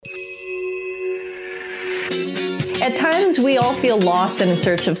At times, we all feel lost and in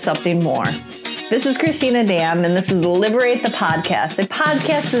search of something more. This is Christina Dam, and this is Liberate the Podcast, a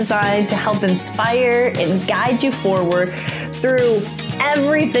podcast designed to help inspire and guide you forward through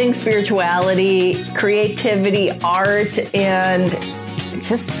everything spirituality, creativity, art, and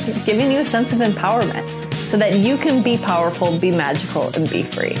just giving you a sense of empowerment so that you can be powerful, be magical, and be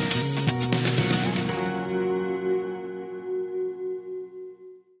free.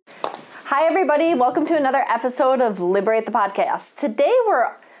 Hi, everybody. Welcome to another episode of Liberate the Podcast. Today,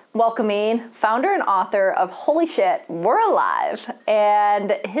 we're welcoming founder and author of Holy Shit, We're Alive.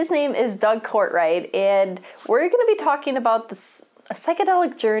 And his name is Doug Courtright. And we're going to be talking about a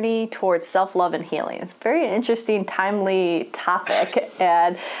psychedelic journey towards self-love and healing. Very interesting, timely topic.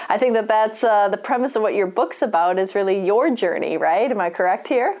 And I think that's the premise of what your book's about is really your journey, right? Am I correct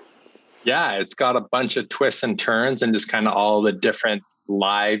here? Yeah, it's got a bunch of twists and turns and just kind of all the different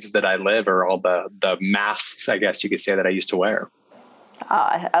lives that I live, or all the masks, I guess you could say, that I used to wear.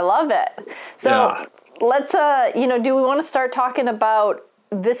 I love it. So let's, do we want to start talking about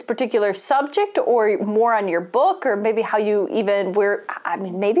this particular subject or more on your book, or maybe how you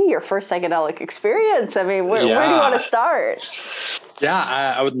maybe your first psychedelic experience? I mean, where do you want to start? Yeah,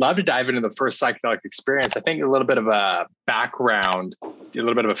 I would love to dive into the first psychedelic experience. I think a little bit of a background, a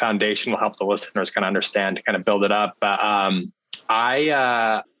little bit of a foundation will help the listeners kind of understand, to kind of build it up.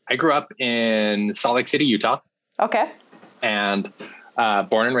 I grew up in Salt Lake City, Utah. Okay. And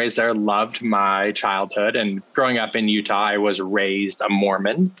born and raised there, loved my childhood. And growing up in Utah, I was raised a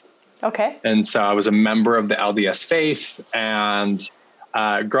Mormon. Okay. And so I was a member of the LDS faith. And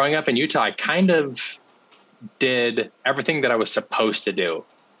growing up in Utah, I kind of did everything that I was supposed to do.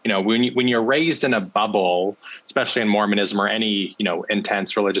 You know, when you're raised in a bubble, especially in Mormonism or any,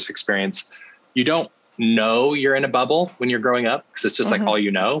 intense religious experience, you don't know you're in a bubble when you're growing up, because it's just like all you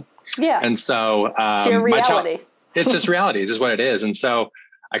know. Yeah. And so it's your reality. It's just reality. It's just what it is. And so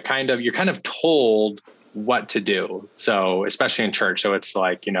you're kind of told what to do. So especially in church. So it's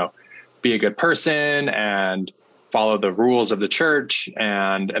like, be a good person and follow the rules of the church.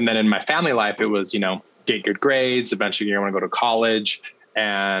 And then in my family life, it was, get good grades. Eventually you want to go to college.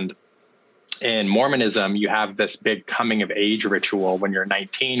 And in Mormonism, you have this big coming of age ritual when you're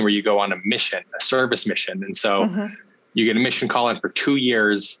 19, where you go on a mission, a service mission. And so you get a mission call in for 2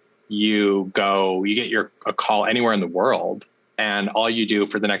 years. You get a call anywhere in the world. And all you do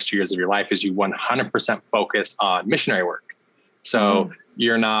for the next 2 years of your life is you 100% focus on missionary work. So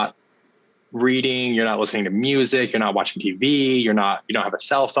you're not reading, you're not listening to music, you're not watching TV, you don't have a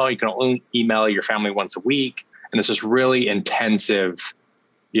cell phone. You can only email your family once a week. And it's this really intensive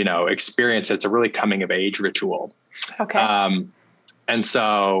experience. It's a really coming of age ritual. Okay. And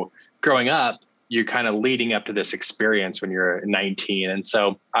so growing up, you're kind of leading up to this experience when you're 19. And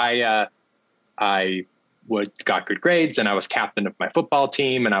so I got good grades, and I was captain of my football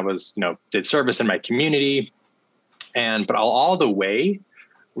team, and I was, did service in my community. But all the way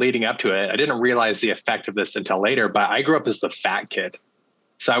leading up to it, I didn't realize the effect of this until later, but I grew up as the fat kid.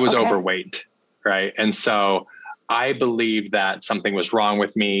 So I was overweight. Right. And so I believed that something was wrong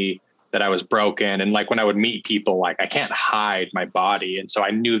with me, that I was broken. And like when I would meet people, like I can't hide my body. And so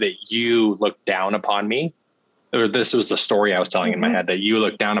I knew that you looked down upon me. This was the story I was telling in my head, that you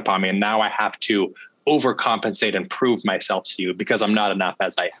looked down upon me. And now I have to overcompensate and prove myself to you because I'm not enough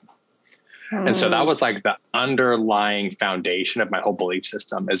as I am. And so that was like the underlying foundation of my whole belief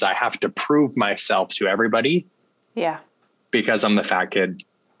system, is I have to prove myself to everybody. Yeah. Because I'm the fat kid.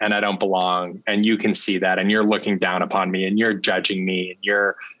 And I don't belong, and you can see that, and you're looking down upon me, and you're judging me,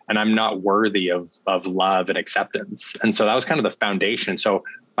 and I'm not worthy of love and acceptance. And so that was kind of the foundation. So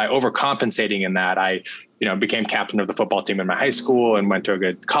by overcompensating in that, I, became captain of the football team in my high school and went to a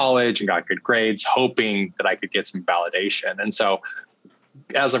good college and got good grades, hoping that I could get some validation. And so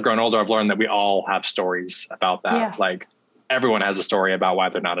as I've grown older, I've learned that we all have stories about that. Yeah. Like everyone has a story about why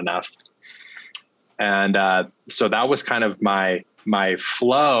they're not enough. And so that was kind of my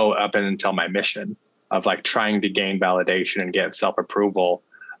flow up until my mission of like trying to gain validation and get self-approval,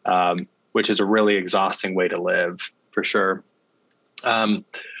 which is a really exhausting way to live, for sure. And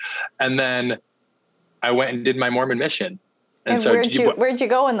then I went and did my Mormon mission. And so where'd you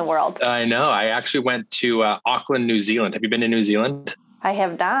go in the world? I know. I actually went to Auckland, New Zealand. Have you been to New Zealand? I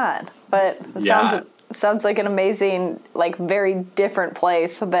have not, but it sounds like an amazing, like very different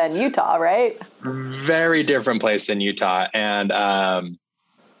place than Utah, right? Very different place than Utah. And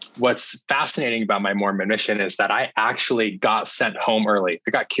what's fascinating about my Mormon mission is that I actually got sent home early.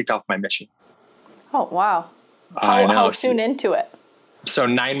 I got kicked off my mission. Oh, wow. How soon into it? So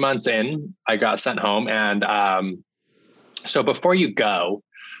 9 months in, I got sent home. And so before you go,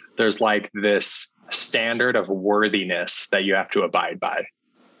 there's like this standard of worthiness that you have to abide by.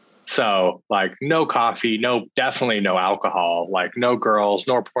 So like no coffee, definitely no alcohol, like no girls,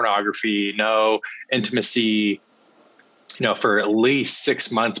 no pornography, no intimacy, for at least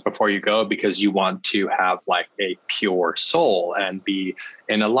 6 months before you go, because you want to have like a pure soul and be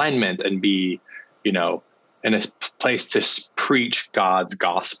in alignment and be, in a place to preach God's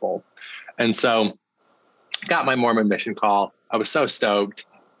gospel. And so got my Mormon mission call. I was so stoked.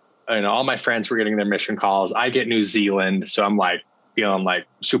 All my friends were getting their mission calls. I get New Zealand. So I'm like feeling like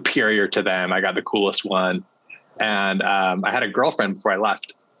superior to them. I got the coolest one. And I had a girlfriend before I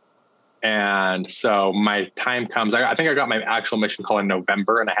left. And so my time comes, I think I got my actual mission call in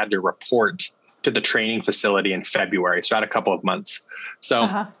November, and I had to report to the training facility in February. So I had a couple of months.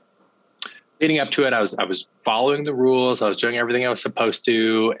 So leading up to it, I was following the rules. I was doing everything I was supposed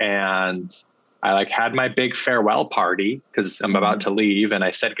to. And I like had my big farewell party because I'm about to leave, and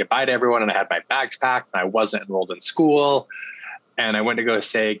I said goodbye to everyone, and I had my bags packed, and I wasn't enrolled in school. And I went to go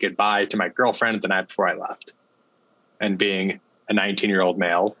say goodbye to my girlfriend the night before I left. And being a 19-year-old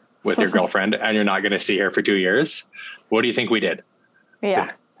male with your girlfriend and you're not going to see her for 2 years, what do you think we did?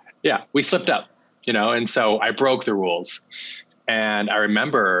 Yeah, we slipped up, and so I broke the rules. And I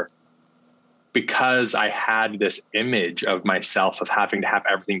remember, because I had this image of myself of having to have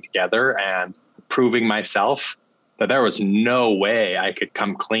everything together and proving myself, that there was no way I could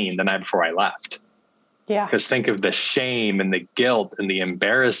come clean the night before I left. Yeah. Because think of the shame and the guilt and the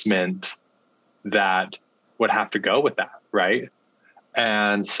embarrassment that would have to go with that, right?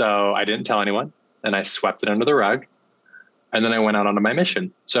 And so I didn't tell anyone, and I swept it under the rug, and then I went out onto my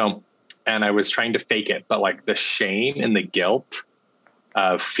mission. So, and I was trying to fake it, but like the shame and the guilt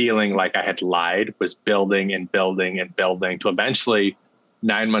of feeling like I had lied was building and building and building till eventually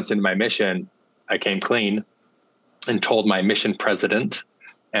 9 months into my mission, I came clean and told my mission president,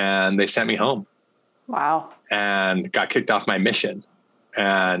 and they sent me home. Wow. And got kicked off my mission,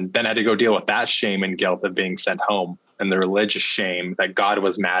 and then had to go deal with that shame and guilt of being sent home, and the religious shame that God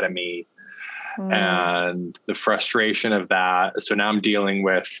was mad at me and the frustration of that. So now I'm dealing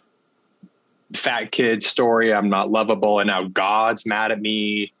with fat kid story. I'm not lovable. And now God's mad at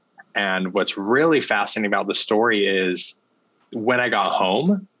me. And what's really fascinating about the story is when I got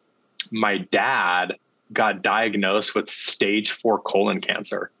home, my dad got diagnosed with stage 4 colon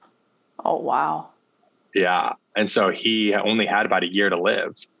cancer. Oh, wow. Yeah. And so he only had about a year to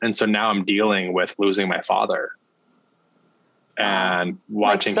live. And so now I'm dealing with losing my father and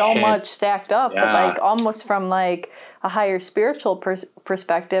watching like so him. much stacked up, Yeah. but like almost from like a higher spiritual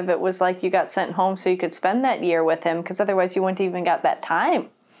perspective, it was like you got sent home so you could spend that year with him, because otherwise you wouldn't even got that time.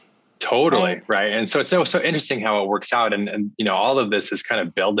 Totally. Right. And so it's so interesting how it works out. And all of this is kind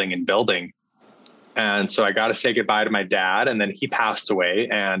of building and building. And so I got to say goodbye to my dad, and then he passed away.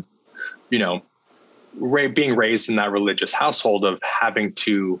 And, being raised in that religious household of having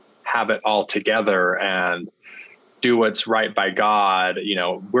to have it all together and do what's right by God,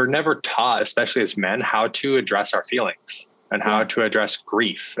 we're never taught, especially as men, how to address our feelings and how to address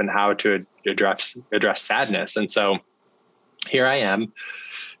grief and how to address sadness. And so here I am,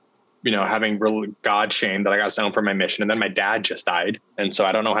 having real God shame that I got sent for my mission. And then my dad just died. And so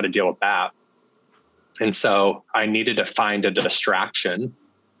I don't know how to deal with that. And so I needed to find a distraction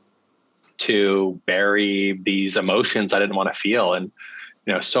to bury these emotions I didn't want to feel. And,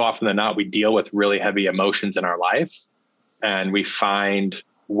 so often than not, we deal with really heavy emotions in our life, and we find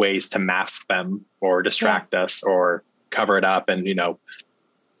ways to mask them or distract us or cover it up. And, a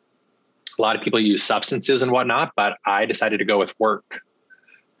lot of people use substances and whatnot, but I decided to go with work.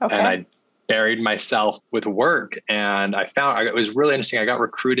 Okay. And I buried myself with work. And I found it was really interesting. I got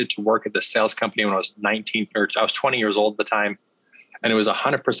recruited to work at the sales company when I was 20 years old at the time. And it was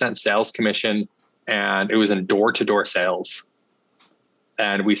 100% sales commission, and it was in door-to-door sales.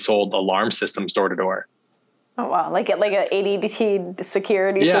 And we sold alarm systems door to door. Oh, wow. Like an ADT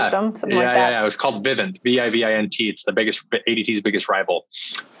security system, something like that. Yeah. It was called Vivint, Vivint. It's the ADT's biggest rival.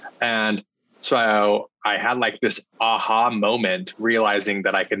 And so I had like this aha moment, realizing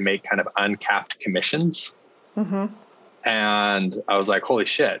that I could make kind of uncapped commissions. Mm-hmm. And I was like, holy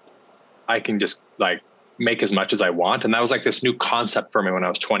shit, I can just like make as much as I want. And that was like this new concept for me when I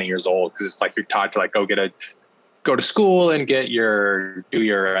was 20 years old. Cause it's like, you're taught to like, go to school and do your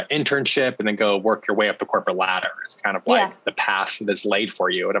internship and then go work your way up the corporate ladder. It's kind of like the path that's laid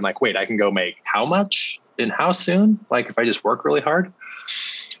for you. And I'm like, wait, I can go make how much and how soon? Like if I just work really hard.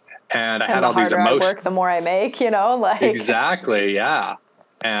 And I had all these emotions. The harder I work, the more I make, Exactly. Yeah.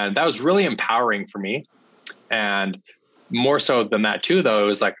 And that was really empowering for me. And more so than that too, though, it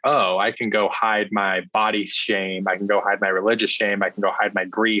was like, oh, I can go hide my body shame. I can go hide my religious shame. I can go hide my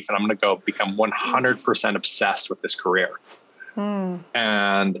grief. And I'm going to go become 100% obsessed with this career.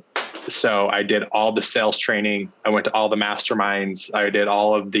 And so I did all the sales training. I went to all the masterminds. I did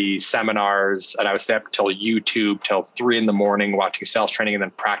all of the seminars, and I would stay up till YouTube till 3 a.m. watching sales training and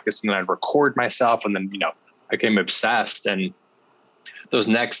then practice. And then I'd record myself. And then, I became obsessed. And those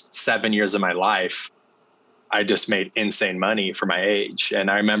next 7 years of my life, I just made insane money for my age. And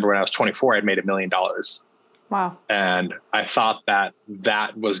I remember when I was 24, I'd made $1 million. Wow. And I thought that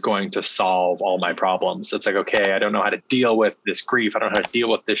was going to solve all my problems. It's like, okay, I don't know how to deal with this grief. I don't know how to deal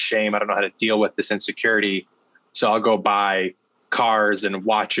with this shame. I don't know how to deal with this insecurity. So I'll go buy cars and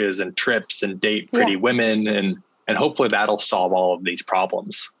watches and trips and date pretty women. And hopefully that'll solve all of these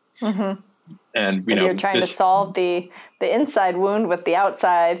problems. Mm-hmm. And, you're trying to solve the inside wound with the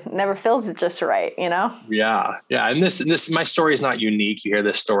outside. Never feels it just right, Yeah. Yeah. And my story is not unique. You hear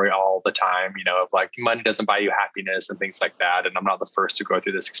this story all the time, of like money doesn't buy you happiness and things like that. And I'm not the first to go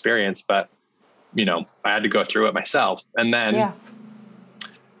through this experience, but, I had to go through it myself. And then,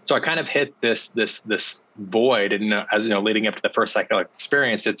 so I kind of hit this void. And, as leading up to the first psychedelic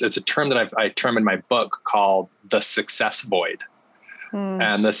experience, it's a term that I term in my book called the success void.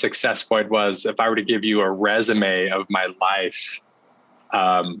 And the success void was, if I were to give you a resume of my life,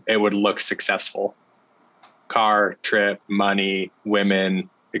 it would look successful. Car, trip, money, women,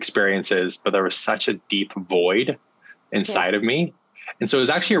 experiences, but there was such a deep void inside of me. And so it was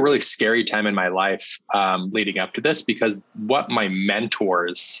actually a really scary time in my life leading up to this, because what my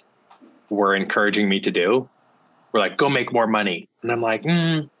mentors were encouraging me to do were like, go make more money. And I'm like,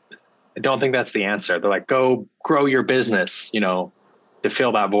 I don't think that's the answer. They're like, go grow your business, to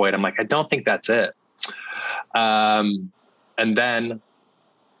fill that void. I'm like, I don't think that's it. And then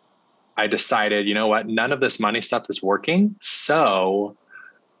I decided, you know what, none of this money stuff is working. So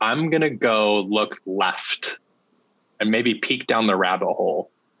I'm going to go look left and maybe peek down the rabbit hole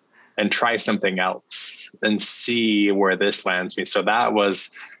and try something else and see where this lands me. So that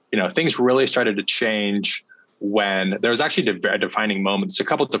was, things really started to change when there was actually a defining moment. It's a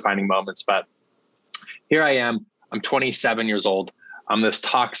couple of defining moments, but here I am, I'm 27 years old. I'm this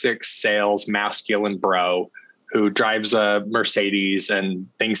toxic sales masculine bro who drives a Mercedes and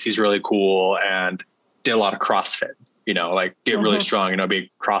thinks he's really cool and did a lot of CrossFit, get really strong, be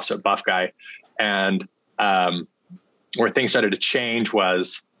a CrossFit buff guy. And where things started to change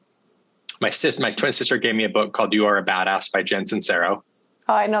was my twin sister gave me a book called You Are a Badass by Jen Sincero.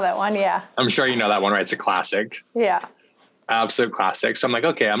 Oh, I know that one. Yeah. I'm sure you know that one, right? It's a classic. Yeah. Absolute classic. So I'm like,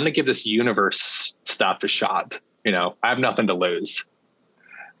 okay, I'm going to give this universe stuff a shot. I have nothing to lose.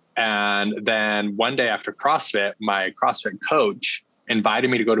 And then one day after CrossFit, my CrossFit coach invited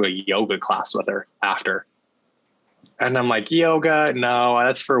me to go to a yoga class with her after. And I'm like, yoga? No,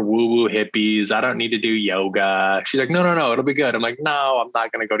 that's for woo-woo hippies. I don't need to do yoga. She's like, no, it'll be good. I'm like, no, I'm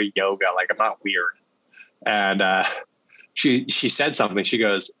not going to go to yoga. Like, I'm not weird. And she said something. She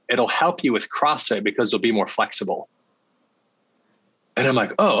goes, it'll help you with CrossFit because you'll be more flexible. And I'm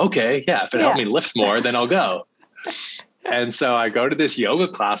like, oh, okay. Yeah. If it helped me lift more, then I'll go. And so I go to this yoga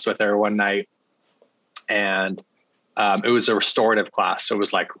class with her one night, and it was a restorative class. So it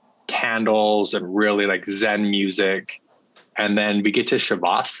was like candles and really like Zen music. And then we get to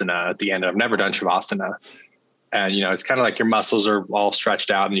Shavasana at the end. I've never done Shavasana. And, it's kind of like your muscles are all stretched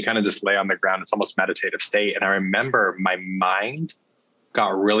out and you kind of just lay on the ground. It's almost meditative state. And I remember my mind got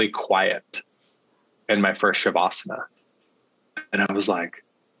really quiet in my first Shavasana. And I was like,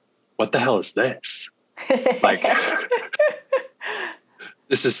 what the hell is this? Like,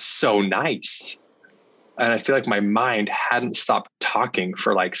 this is so nice. And I feel like my mind hadn't stopped talking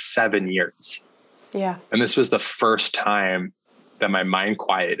for like 7 years. Yeah. And this was the first time that my mind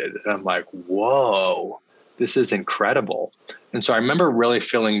quieted. And I'm like, whoa, this is incredible. And so I remember really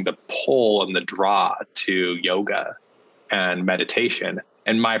feeling the pull and the draw to yoga and meditation.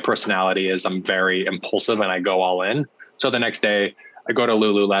 And my personality is I'm very impulsive and I go all in. So the next day, I go to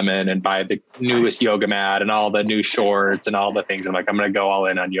Lululemon and buy the newest yoga mat and all the new shorts and all the things. I'm like, I'm going to go all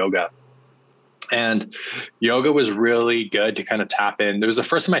in on yoga. And yoga was really good to kind of tap in. It was the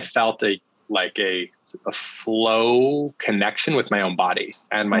first time I felt a flow connection with my own body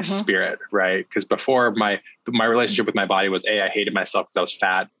and my spirit, right? Because before my relationship with my body was A, I hated myself because I was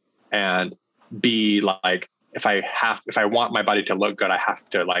fat, and B, like if I want my body to look good, I have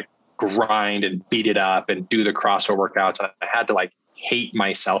to like grind and beat it up and do the CrossFit workouts. And I had to like hate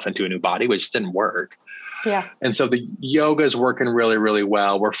myself into a new body, which didn't work. Yeah. And so the yoga is working really, really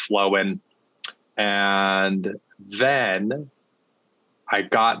well. We're flowing. And then I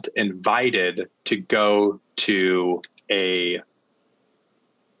got invited to go to a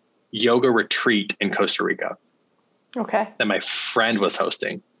yoga retreat in Costa Rica. Okay. That my friend was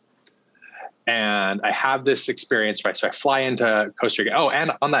hosting. And I have this experience, right? So I fly into Costa Rica. Oh,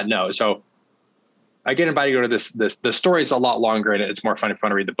 and on that note, so I get invited to go to this, the story is a lot longer and it's more fun if you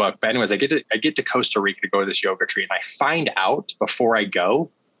want to read the book. But anyways, I get to Costa Rica to go to this yoga retreat. And I find out before I go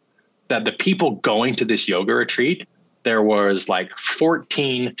that the people going to this yoga retreat, there was like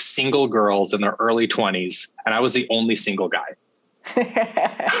 14 single girls in their early 20s. And I was the only single guy.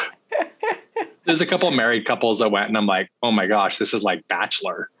 There's a couple of married couples that went and I'm like, oh my gosh, this is like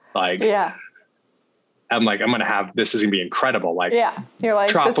Bachelor. Like, yeah. I'm like, this is gonna be incredible. Like, yeah, you're like,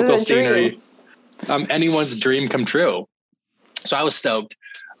 tropical this is a scenery, anyone's dream come true. So I was stoked.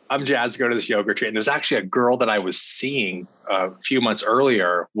 I'm jazzed to go to this yoga retreat. And there's actually a girl that I was seeing a few months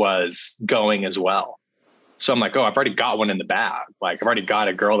earlier was going as well. So I'm like, oh, I've already got one in the bag. Like I've already got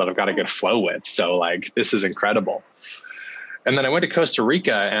a girl that I've got a good flow with. So like, this is incredible. And then I went to Costa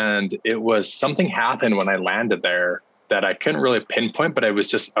Rica and it was something happened when I landed there that I couldn't really pinpoint, but I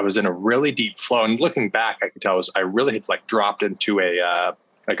was in a really deep flow. And looking back, I could tell I really had like dropped into a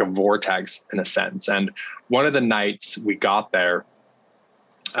vortex in a sense. And one of the nights we got there,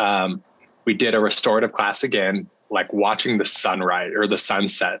 we did a restorative class again, like watching the sunrise or the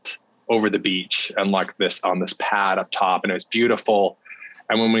sunset over the beach and like on this pad up top. And it was beautiful.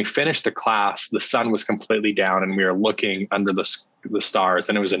 And when we finished the class, the sun was completely down and we were looking under the stars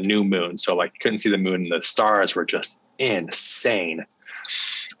and it was a new moon. So like you couldn't see the moon and the stars were just insane.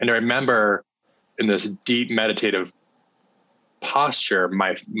 And I remember in this deep meditative posture,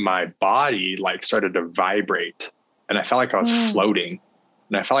 my body like started to vibrate and I felt like I was floating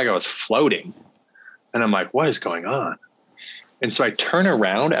and I felt like I was floating and I'm like, what is going on? And so I turn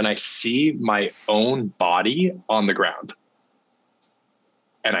around and I see my own body on the ground.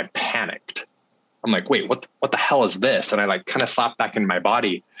 And I panicked. I'm like, wait, what the hell is this? And I like kind of slapped back into my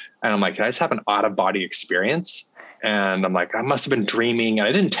body and I'm like, did I just have an out of body experience? And I'm like, I must've been dreaming. And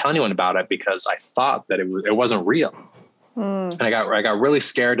I didn't tell anyone about it because I thought that it wasn't real. And I got really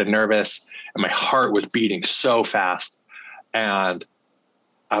scared and nervous and my heart was beating so fast. And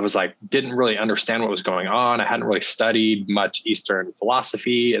I was like, didn't really understand what was going on. I hadn't really studied much Eastern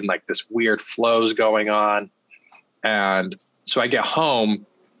philosophy and like this weird flows going on. And so I get home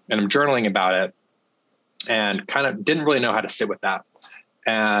and I'm journaling about it and kind of didn't really know how to sit with that.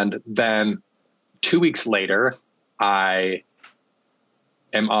 And then 2 weeks later, I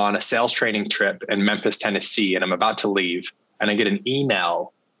am on a sales training trip in Memphis, Tennessee, and I'm about to leave and I get an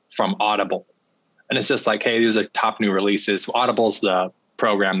email from Audible. And it's just like, hey, these are top new releases. Audible's the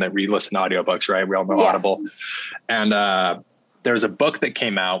program that we listen to audiobooks, right? We all know Audible. And there's a book that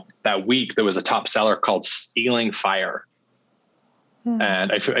came out that week that was a top seller called Stealing Fire.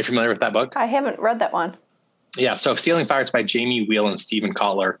 And are you familiar with that book? I haven't read that one. Yeah. So Stealing Fire is by Jamie Wheal and Stephen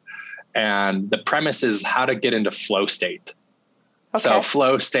Kotler. And the premise is how to get into flow state. Okay. So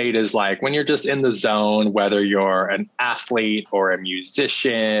flow state is like when you're just in the zone, whether you're an athlete or a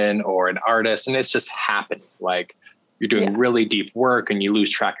musician or an artist, and it's just happening. Like you're doing really deep work and you lose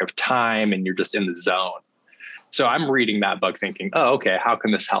track of time and you're just in the zone. So I'm reading that book thinking, oh, okay, how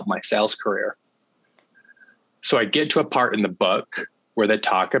can this help my sales career? So I get to a part in the book where they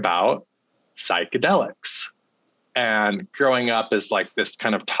talk about psychedelics. And growing up as like this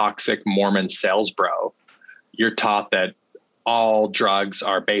kind of toxic Mormon sales bro, you're taught that all drugs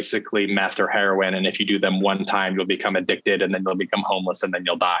are basically meth or heroin. And if you do them one time, you'll become addicted and then you'll become homeless and then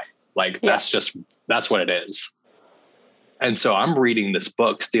you'll die. Like that's what it is. And so I'm reading this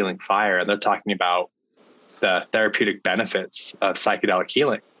book, Stealing Fire, and they're talking about the therapeutic benefits of psychedelic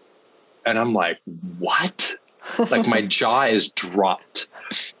healing. And I'm like, what? Like my jaw is dropped.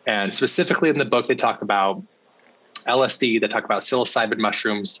 And specifically in the book, they talk about LSD, they talk about psilocybin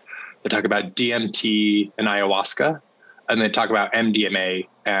mushrooms, they talk about DMT and ayahuasca, and they talk about MDMA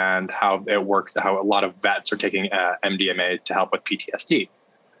and how it works, how a lot of vets are taking MDMA to help with PTSD.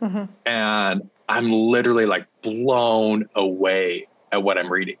 And I'm literally like blown away at what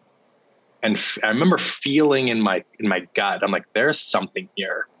I'm reading. And I remember feeling in my gut, I'm like, there's something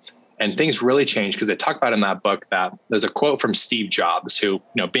here. And things really changed because they talk about in that book that there's a quote from Steve Jobs, who,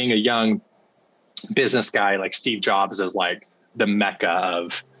 being a young business guy, like Steve Jobs is like the mecca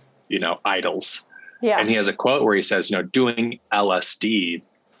of, idols. Yeah. And he has a quote where he says, doing LSD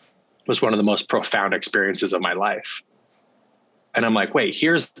was one of the most profound experiences of my life. And I'm like, wait,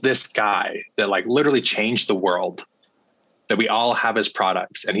 here's this guy that like literally changed the world, that we all have as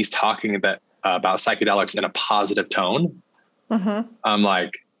products. And he's talking about psychedelics in a positive tone. I'm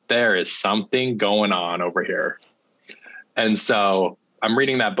like, there is something going on over here. And so I'm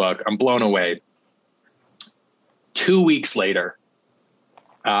reading that book. I'm blown away. 2 weeks later,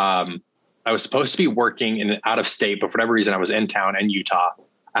 I was supposed to be working in out of state, but for whatever reason, I was in town in Utah.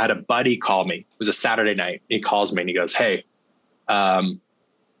 I had a buddy call me. It was a Saturday night. He calls me and he goes, "Hey,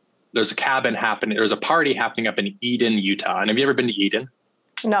 there's a cabin happening. There's a party happening up in Eden, Utah. And have you ever been to Eden?"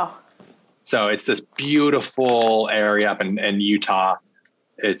 No. So it's this beautiful area up in Utah.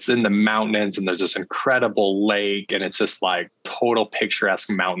 It's in the mountains and there's this incredible lake and it's just like total picturesque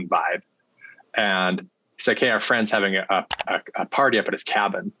mountain vibe. And he's like, "Hey, our friend's having a party up at his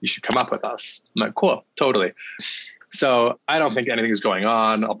cabin. You should come up with us." I'm like, "Cool, totally." So I don't think anything's going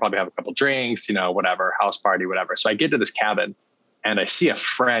on. I'll probably have a couple drinks, you know, whatever, house party, whatever. So I get to this cabin and I see a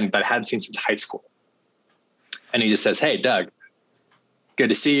friend that I hadn't seen since high school. And he just says, "Hey, Doug, good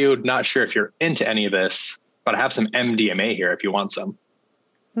to see you. Not sure if you're into any of this, but I have some MDMA here if you want some."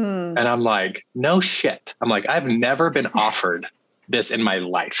 And I'm like, no shit. I'm like, I've never been offered this in my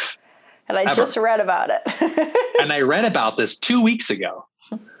life. And I just read about it. And I read about this 2 weeks ago.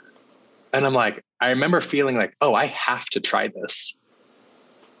 And I'm like, I remember feeling like, oh, I have to try this.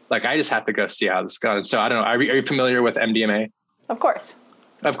 Like, I just have to go see how this goes. So I don't know. Are you familiar with MDMA? Of course.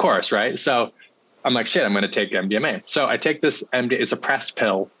 Of course, right? So I'm like, shit, I'm going to take MDMA. So I take this MDMA. It's a pressed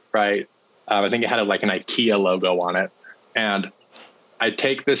pill, right? I think it had like an IKEA logo on it. And I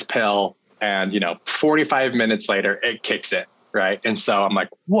take this pill and, 45 minutes later, it kicks it, right? And so I'm like,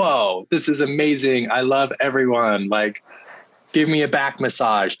 whoa, this is amazing. I love everyone. Like, give me a back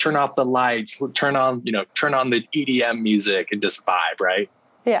massage, turn off the lights, turn on the EDM music and just vibe, right?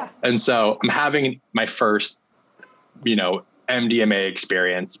 Yeah. And so I'm having my first, MDMA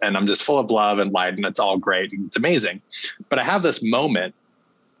experience and I'm just full of love and light and it's all great and it's amazing. But I have this moment,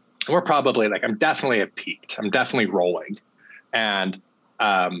 we're probably like, I'm definitely at peaked. I'm definitely rolling. And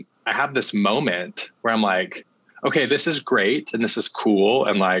I have this moment where I'm like, okay, this is great. And this is cool.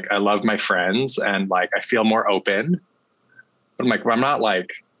 And like, I love my friends and like, I feel more open. But I'm like, well, I'm not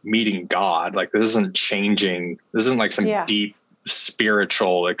like meeting God. Like this isn't changing. This isn't like some deep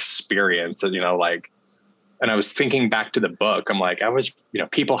spiritual experience that, and I was thinking back to the book. I'm like,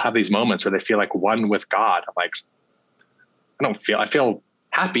 people have these moments where they feel like one with God. I'm like, I feel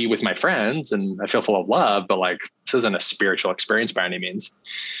happy with my friends and I feel full of love, but like, this isn't a spiritual experience by any means.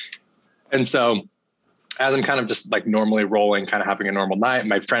 And so as I'm kind of just like normally rolling, kind of having a normal night,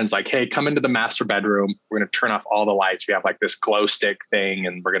 my friend's like, "Hey, come into the master bedroom. We're going to turn off all the lights. We have like this glow stick thing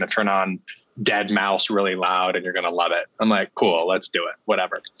and we're going to turn on Dead Mouse really loud and you're going to love it." I'm like, cool, let's do it.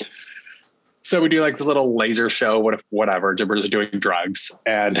 Whatever. So we do like this little laser show, whatever, we're just doing drugs.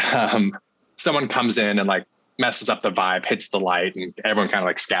 And someone comes in and like messes up the vibe, hits the light and everyone kind of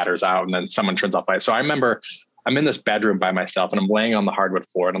like scatters out and then someone turns off the light. So I remember I'm in this bedroom by myself and I'm laying on the hardwood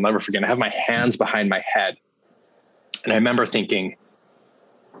floor and I'll never forget. I have my hands behind my head. And I remember thinking,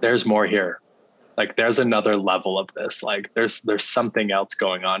 there's more here. Like there's another level of this. Like there's something else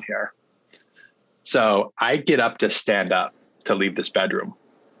going on here. So I get up to stand up to leave this bedroom.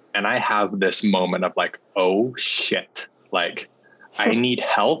 And I have this moment of like, oh shit, like I need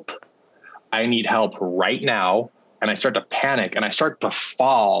help. I need help right now. And I start to panic and I start to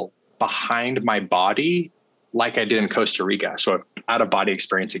fall behind my body like I did in Costa Rica. So out of body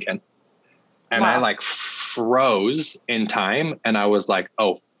experience again. And wow. I like froze in time and I was like,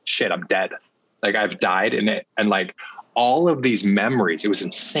 oh shit, I'm dead. Like I've died and like all of these memories, it was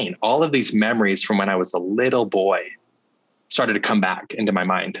insane. All of these memories from when I was a little boy started to come back into my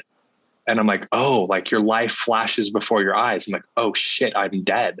mind. And I'm like, oh, like your life flashes before your eyes. I'm like, oh shit, I'm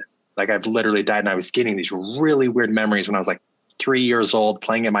dead. Like I've literally died. And I was getting these really weird memories when I was like 3 years old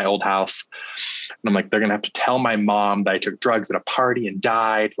playing in my old house. And I'm like, they're going to have to tell my mom that I took drugs at a party and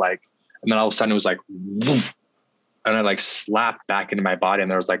died. Like, and then all of a sudden it was like, woof, and I like slapped back into my body.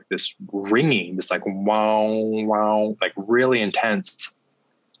 And there was like this ringing, this like, wow, wow, like really intense.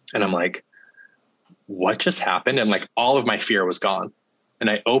 And I'm like, what just happened? And like all of my fear was gone. And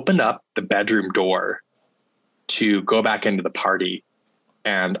I opened up the bedroom door to go back into the party.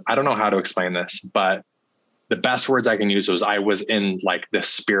 And I don't know how to explain this, but the best words I can use was I was in like the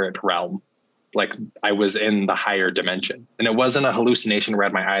spirit realm. Like I was in the higher dimension and it wasn't a hallucination where I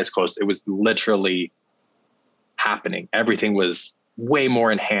had my eyes closed. It was literally happening. Everything was way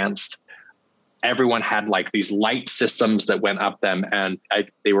more enhanced. Everyone had like these light systems that went up them and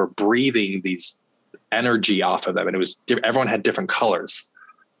they were breathing these energy off of them. And it was, everyone had different colors.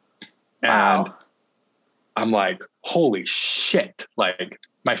 Wow. And I'm like, holy shit. Like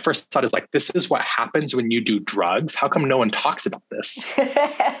my first thought is like, this is what happens when you do drugs. How come no one talks about this?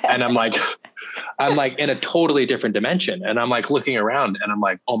 And I'm like in a totally different dimension. And I'm like looking around and I'm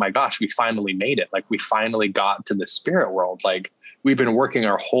like, oh my gosh, we finally made it. Like we finally got to the spirit world. Like we've been working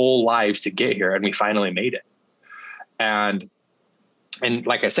our whole lives to get here and we finally made it. And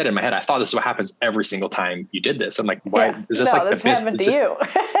like I said in my head, I thought this is what happens every single time you did this. I'm like, why is this like this happened to you?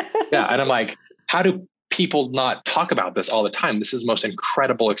 Yeah. And I'm like, how do people not talk about this all the time? This is the most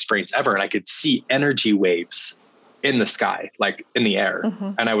incredible experience ever. And I could see energy waves in the sky, like in the air.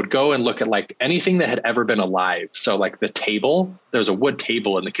 Mm-hmm. And I would go and look at like anything that had ever been alive. So like the table, there's a wood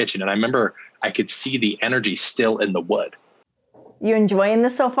table in the kitchen. And I remember I could see the energy still in the wood. You enjoying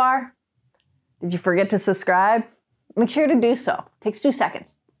this so far? Did you forget to subscribe? Make sure to do so. It takes 2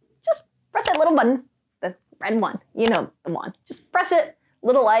 seconds. Just press that little button, the red one. You know the one. Just press it,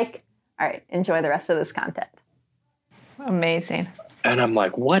 little like. All right, enjoy the rest of this content. Amazing. And I'm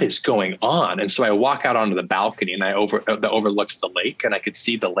like, what is going on? And so I walk out onto the balcony and that overlooks the lake, and I could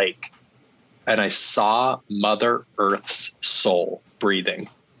see the lake. And I saw Mother Earth's soul breathing.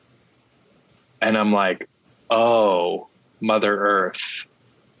 And I'm like, oh, Mother Earth,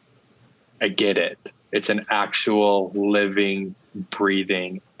 I get it. It's an actual living,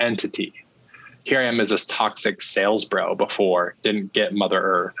 breathing entity. Here I am as this toxic sales bro before, didn't get Mother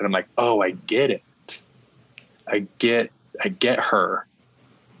Earth. And I'm like, oh, I get it. I get her.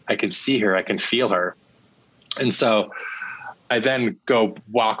 I can see her. I can feel her. And so I then go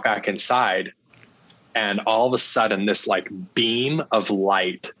walk back inside, and all of a sudden this like beam of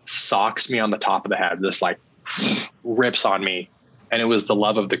light socks me on the top of the head. This like rips on me. And it was the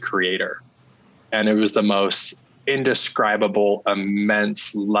love of the Creator. And it was the most indescribable,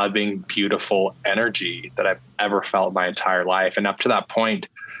 immense, loving, beautiful energy that I've ever felt in my entire life. And up to that point,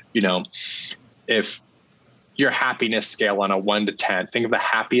 you know, if your happiness scale on a 1 to 10, think of the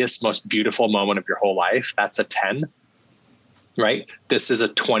happiest, most beautiful moment of your whole life. That's a 10, right? This is a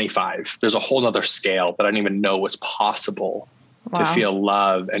 25. There's a whole nother scale that I didn't even know was possible to feel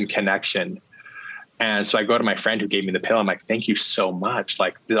love and connection. And so I go to my friend who gave me the pill. I'm like, thank you so much.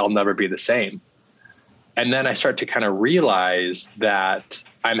 Like, I'll never be the same. And then I start to kind of realize that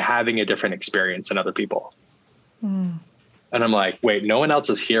I'm having a different experience than other people. And I'm like, wait, no one else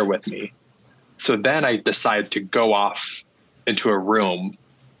is here with me. So then I decide to go off into a room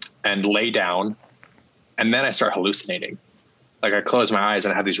and lay down. And then I start hallucinating. Like I close my eyes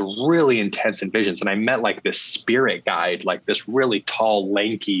and I have these really intense visions. And I met like this spirit guide, like this really tall,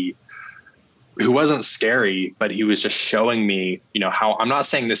 lanky, who wasn't scary, but he was just showing me, you know, how, I'm not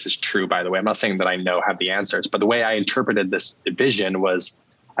saying this is true, by the way. I'm not saying that I have the answers, but the way I interpreted this vision was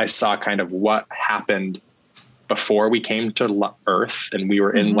I saw kind of what happened before we came to Earth, and we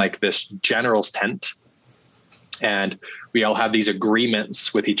were in like this general's tent, and we all have these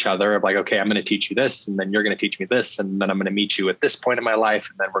agreements with each other of like, okay, I'm going to teach you this, and then you're going to teach me this, and then I'm going to meet you at this point in my life,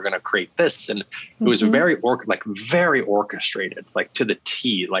 and then we're going to create this. And it was very orchestrated, like to the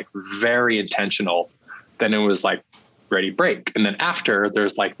T, like very intentional. Then it was like ready, break. And then after,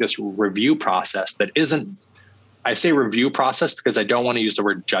 there's like this review process that isn't, I say review process because I don't want to use the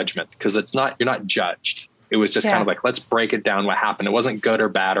word judgment, because it's not, you're not judged. It was just kind of like, let's break it down what happened. It wasn't good or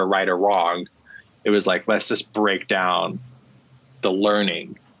bad or right or wrong. It was like, let's just break down the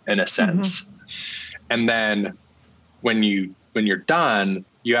learning in a sense. And then when you're done,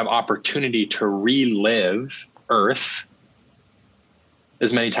 you have opportunity to relive Earth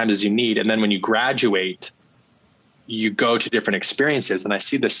as many times as you need. And then when you graduate, you go to different experiences. And I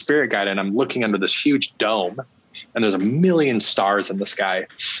see the spirit guide, and I'm looking under this huge dome, and there's a million stars in the sky.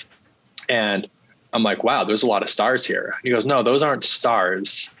 And I'm like, wow, there's a lot of stars here. He goes, no, those aren't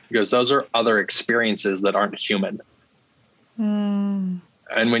stars. He goes, those are other experiences that aren't human. And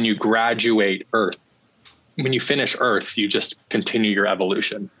when you graduate Earth, when you finish Earth, you just continue your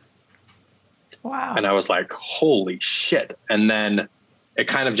evolution. Wow. And I was like, holy shit. And then it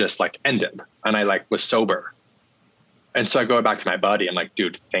kind of just like ended, and I like was sober. And so I go back to my buddy. I'm like,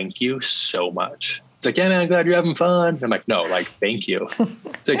 dude, thank you so much. It's like, yeah, man, I'm glad you're having fun. I'm like, no, like, thank you.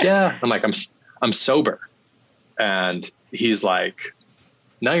 It's like, yeah. I'm like, I'm sober. And he's like,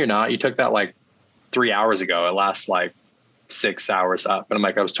 no, you're not. You took that like 3 hours ago. It lasts like 6 hours up. And I'm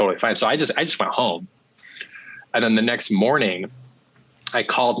like, I was totally fine. So I just went home. And then the next morning I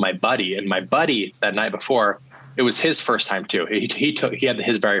called my buddy, and my buddy that night before, it was his first time too. He had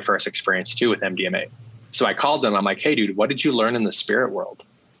his very first experience too with MDMA. So I called him. I'm like, hey dude, what did you learn in the spirit world?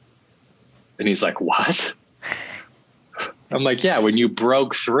 And he's like, what? I'm like, yeah, when you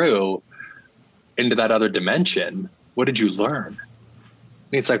broke through into that other dimension, what did you learn?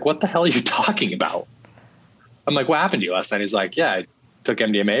 And he's like, what the hell are you talking about? I'm like, what happened to you last night? He's like, yeah, I took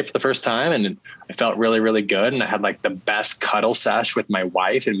MDMA for the first time, and I felt really, really good. And I had like the best cuddle sesh with my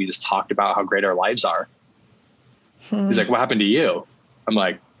wife, and we just talked about how great our lives are. He's like, what happened to you? I'm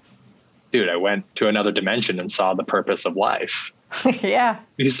like, dude, I went to another dimension and saw the purpose of life. Yeah.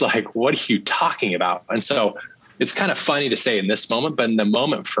 He's like, what are you talking about? And so it's kind of funny to say in this moment, but in the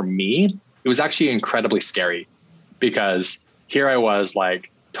moment for me, it was actually incredibly scary because here I was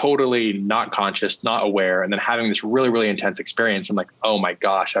like totally not conscious, not aware, and then having this really, really intense experience. I'm like, oh my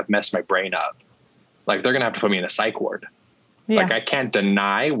gosh, I've messed my brain up. Like they're going to have to put me in a psych ward. Yeah. Like I can't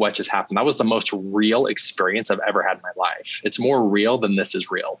deny what just happened. That was the most real experience I've ever had in my life. It's more real than this is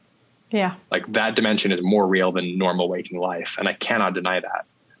real. Yeah. Like that dimension is more real than normal waking life. And I cannot deny that.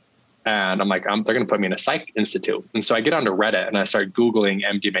 And I'm like, they're going to put me in a psych institute. And so I get onto Reddit and I start Googling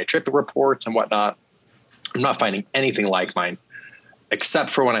MDMA trip reports and whatnot. I'm not finding anything like mine,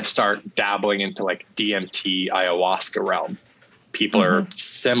 except for when I start dabbling into like DMT ayahuasca realm. People are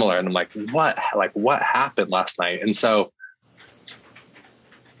similar. And I'm like, what happened last night? And so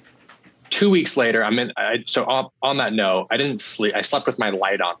 2 weeks later, on that note, I didn't sleep. I slept with my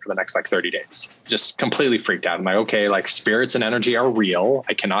light on for the next like 30 days, just completely freaked out. I'm like, okay, like spirits and energy are real.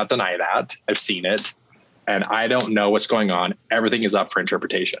 I cannot deny that. I've seen it and I don't know what's going on. Everything is up for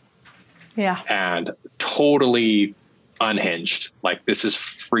interpretation. Yeah. And totally unhinged. Like this is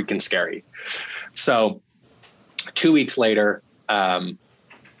freaking scary. So 2 weeks later, I'm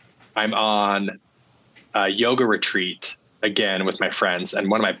on a yoga retreat again with my friends, and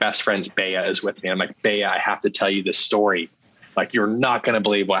one of my best friends, Bea, is with me. I'm like, Bea, I have to tell you this story. Like, you're not going to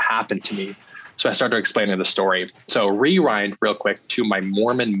believe what happened to me. So I started explaining the story. So rewind real quick to my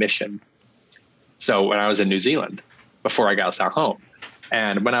Mormon mission. So when I was in New Zealand, before I got out home,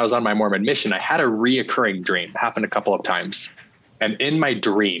 and when I was on my Mormon mission, I had a reoccurring dream. It happened a couple of times. And in my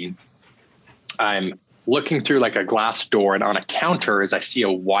dream, I'm looking through like a glass door, and on a counter is I see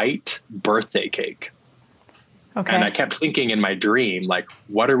a white birthday cake. Okay. And I kept thinking in my dream, like,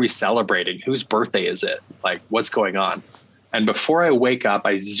 what are we celebrating? Whose birthday is it? Like, what's going on? And before I wake up,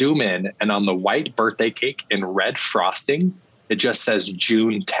 I zoom in, and on the white birthday cake in red frosting, it just says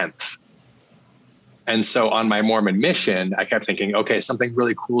June 10th. And so on my Mormon mission, I kept thinking, okay, something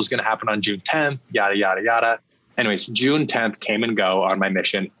really cool is going to happen on June 10th, yada, yada, yada. Anyways, June 10th came and go on my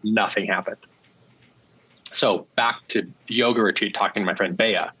mission. Nothing happened. So back to the yoga retreat, talking to my friend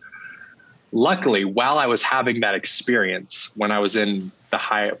Bea. Luckily, while I was having that experience, when I was in the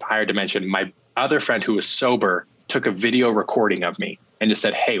higher dimension, my other friend who was sober took a video recording of me and just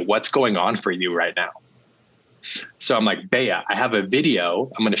said, hey, what's going on for you right now? So I'm like, Bea, I have a video.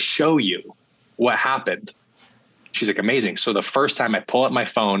 I'm going to show you what happened. She's like, amazing. So the first time I pull up my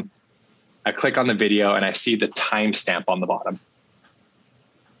phone, I click on the video and I see the timestamp on the bottom.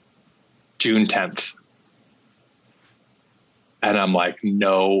 June 10th. And I'm like,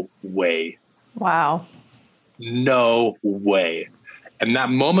 no way. Wow. No way. And that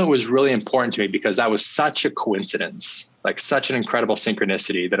moment was really important to me because that was such a coincidence, like such an incredible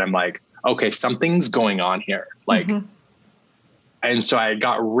synchronicity that I'm like, okay, something's going on here. Like, and so I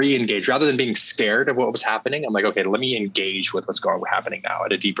got re-engaged rather than being scared of what was happening. I'm like, okay, let me engage with what's happening now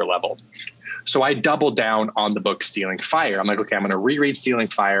at a deeper level. So I doubled down on the book Stealing Fire. I'm like, okay, I'm going to reread Stealing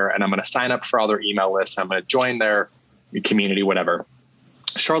Fire and I'm going to sign up for all their email lists. I'm going to join their community, whatever.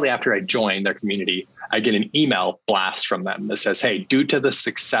 Shortly after I joined their community, I get an email blast from them that says, hey, due to the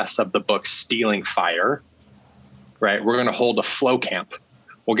success of the book Stealing Fire, right, we're going to hold a flow camp.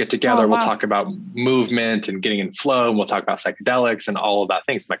 We'll get together. We'll talk about movement and getting in flow. And we'll talk about psychedelics and all of that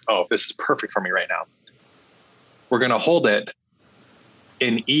things. I'm like, oh, this is perfect for me right now. We're going to hold it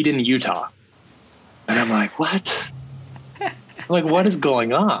in Eden, Utah. And I'm like, what? I'm like, what is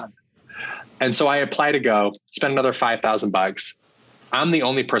going on? And so I apply to go, spend another $5,000. I'm the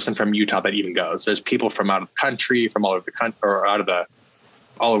only person from Utah that even goes. There's people from out of the country, from all over the country, or all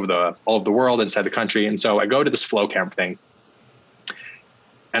over the world, inside the country. And so I go to this flow camp thing,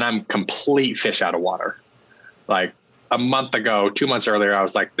 and I'm complete fish out of water. Like a month ago, 2 months earlier, I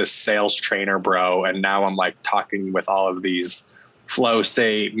was like this sales trainer bro, and now I'm like talking with all of these flow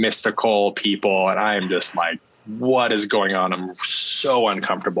state mystical people, and I am just like, what is going on? I'm so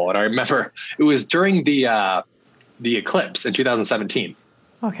uncomfortable. And I remember it was during the eclipse in 2017.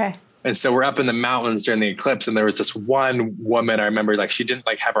 Okay. And so we're up in the mountains during the eclipse, and there was this one woman, I remember, like, she didn't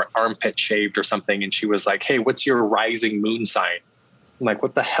like have her armpit shaved or something. And she was like, hey, what's your rising moon sign? I'm like,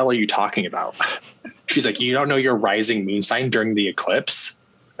 what the hell are you talking about? She's like, you don't know your rising moon sign during the eclipse?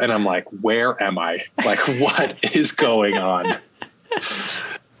 And I'm like, where am I? Like, what is going on?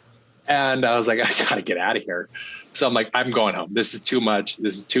 And I was like, I gotta get out of here. So I'm like, I'm going home. This is too much.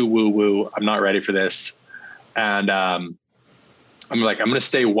 This is too woo-woo. I'm not ready for this. And I'm like, I'm going to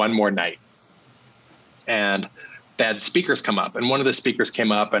stay one more night. And they had speakers come up. And one of the speakers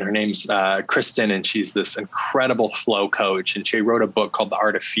came up, and her name's Kristen, and she's this incredible flow coach. And she wrote a book called The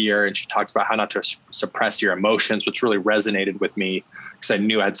Art of Fear. And she talks about how not to suppress your emotions, which really resonated with me because I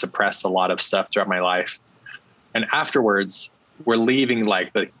knew I'd suppressed a lot of stuff throughout my life. And afterwards, we're leaving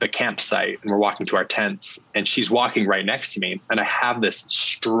like the campsite and we're walking to our tents, and she's walking right next to me. And I have this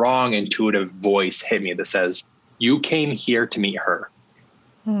strong intuitive voice hit me that says, you came here to meet her.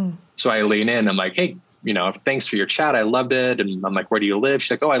 So I lean in. I'm like, hey, thanks for your chat. I loved it. And I'm like, where do you live?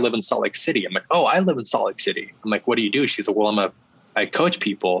 She's like, oh, I live in Salt Lake City. I'm like, oh, I live in Salt Lake City. I'm like, what do you do? She's like, well, I coach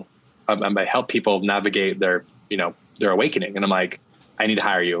people. I help people navigate their awakening. And I'm like, I need to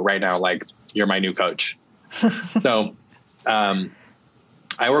hire you right now. Like, you're my new coach. So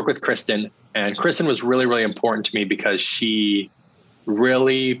I work with Kristen, and Kristen was really, really important to me because she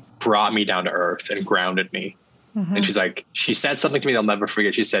really brought me down to earth and grounded me. And she said something to me that I'll never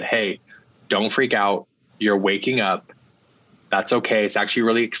forget. She said, hey, don't freak out. You're waking up. That's okay. It's actually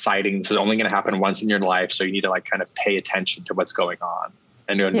really exciting. This is only going to happen once in your life. So you need to like kind of pay attention to what's going on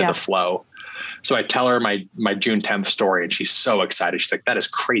and go into the flow. So I tell her my June 10th story, and she's so excited. She's like, that is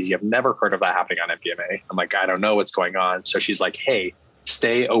crazy. I've never heard of that happening on MDMA. I'm like, I don't know what's going on. So she's like, hey,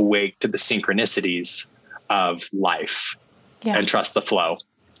 stay awake to the synchronicities of life and trust the flow.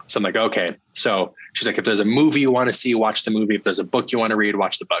 So I'm like, okay. So she's like, if there's a movie you want to see, watch the movie. If there's a book you want to read,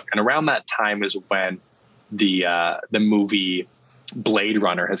 watch the book. And around that time is when the movie Blade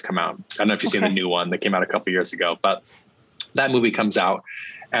Runner has come out. I don't know if you've seen the new one that came out a couple years ago, but that movie comes out,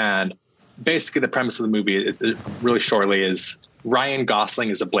 and basically the premise of the movie, it really shortly, is Ryan Gosling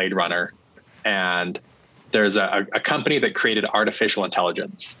is a Blade Runner, and there's a company that created artificial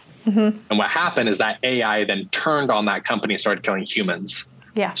intelligence. And what happened is that AI then turned on that company and started killing humans.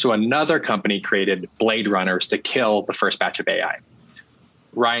 Yeah. So another company created Blade Runners to kill the first batch of AI.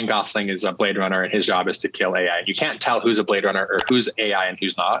 Ryan Gosling is a Blade Runner, and his job is to kill AI. You can't tell who's a Blade Runner or who's AI and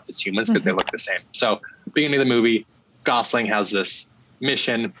who's not. It's humans because they look the same. So beginning of the movie, Gosling has this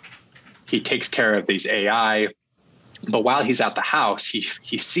mission. He takes care of these AI. But while he's at the house, he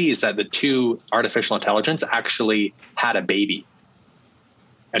sees that the two artificial intelligence actually had a baby.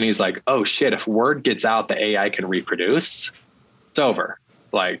 And he's like, oh shit, if word gets out the AI can reproduce, it's over.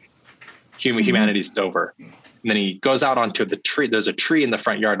 Like humanity's over. And then he goes out onto the tree. There's a tree in the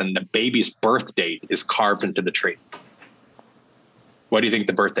front yard, and the baby's birth date is carved into the tree. What do you think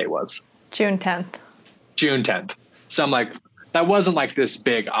the birth date was? June 10th. June 10th. So I'm like, that wasn't like this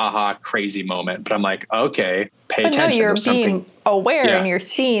big aha crazy moment, but I'm like, okay, pay attention. You're being aware and you're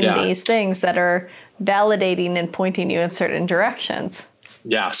seeing these things that are validating and pointing you in certain directions.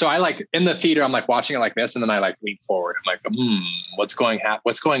 Yeah. So I like in the theater, I'm like watching it like this, and then I like lean forward. I'm like, what's going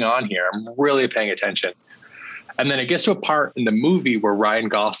on here? I'm really paying attention. And then it gets to a part in the movie where Ryan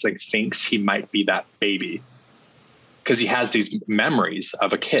Gosling thinks he might be that baby, because he has these memories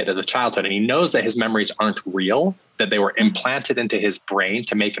of a kid, of a childhood, and he knows that his memories aren't real, that they were implanted into his brain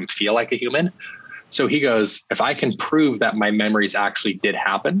to make him feel like a human. So he goes, if I can prove that my memories actually did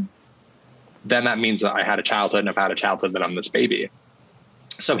happen, then that means that I had a childhood, and if I had a childhood, then I'm this baby.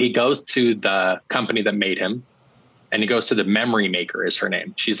 So he goes to the company that made him, and he goes to the memory maker is her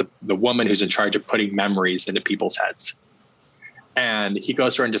name. She's the woman who's in charge of putting memories into people's heads. And he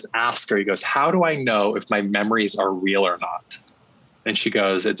goes to her and just asks her, he goes, how do I know if my memories are real or not? And she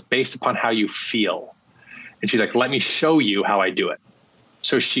goes, it's based upon how you feel. And she's like, let me show you how I do it.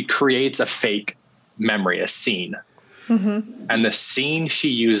 So she creates a fake memory, a scene. And the scene she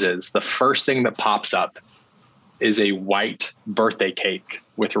uses, the first thing that pops up is a white birthday cake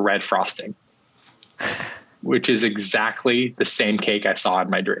with red frosting, which is exactly the same cake I saw in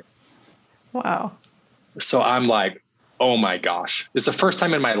my dream. Wow. So I'm like, oh my gosh, this is the first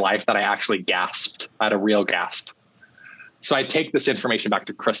time in my life that I actually gasped. I had a real gasp. So I take this information back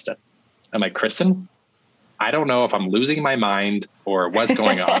to Kristen. I'm like, Kristen, I don't know if I'm losing my mind or what's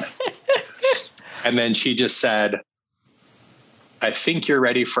going on. And then she just said, I think you're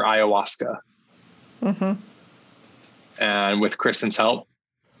ready for ayahuasca. And with Kristen's help,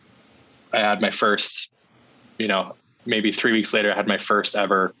 I had my first, maybe 3 weeks later, I had my first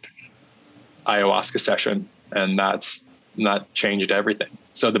ever ayahuasca session, and that changed everything.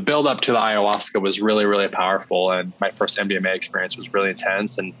 So the build up to the ayahuasca was really, really powerful. And my first MDMA experience was really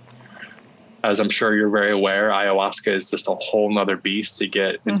intense. And as I'm sure you're very aware, ayahuasca is just a whole nother beast to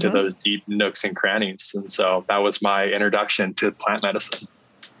get into those deep nooks and crannies. And so that was my introduction to plant medicine.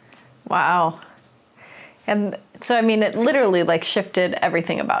 Wow. And so, I mean, it literally like shifted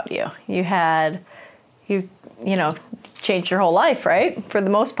everything about you. You changed your whole life, right? For the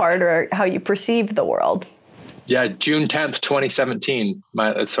most part, or how you perceived the world. Yeah. June 10th, 2017.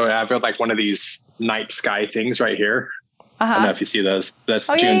 So I have like one of these night sky things right here. I don't know if you see those. That's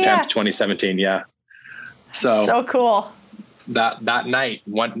June 10th, 2017. Yeah. So cool. That night,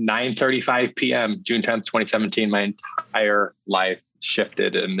 9:35 p.m., June 10th, 2017, my entire life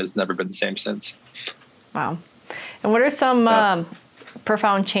shifted and has never been the same since. Wow. And what are some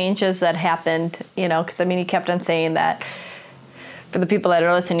profound changes that happened, because you kept on saying that, for the people that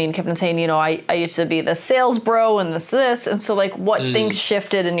are listening, you kept on saying, I used to be the sales bro and this. And so what things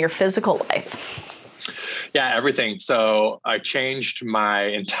shifted in your physical life? Yeah, everything. So I changed my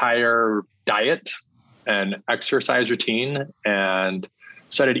entire diet and exercise routine and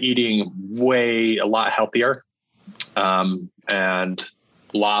started eating a lot healthier. And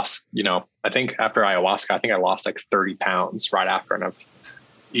lost, I think after ayahuasca, I lost like 30 pounds right after. And I've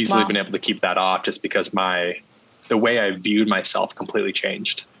easily been able to keep that off just because the way I viewed myself completely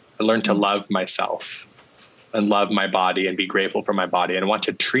changed. I learned to love myself and love my body and be grateful for my body and want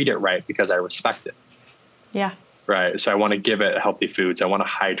to treat it right because I respect it. Yeah. Right. So I want to give it healthy foods. I want to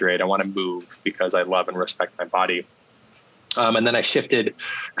hydrate. I want to move because I love and respect my body. And then I shifted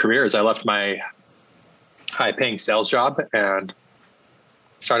careers. I left my high-paying sales job and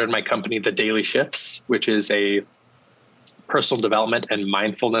started my company, The Daily Shifts, which is a personal development and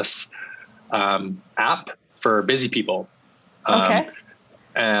mindfulness app for busy people. Okay.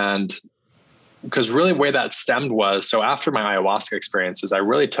 And because really where that stemmed was, so after my ayahuasca experiences, I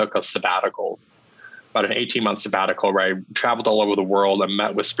really took a sabbatical, about an 18-month sabbatical where I traveled all over the world and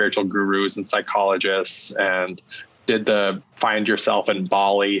met with spiritual gurus and psychologists and did the find yourself in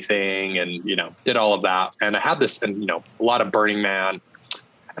Bali thing and, did all of that. And I had this, and, a lot of Burning Man.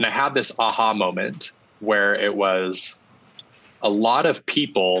 And I had this aha moment where it was a lot of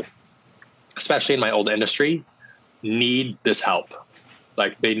people, especially in my old industry, need this help.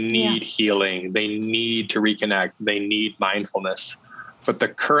 Like they need healing. They need to reconnect. They need mindfulness. But the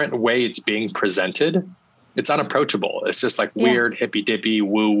current way it's being presented, it's unapproachable. It's just like weird, hippy dippy,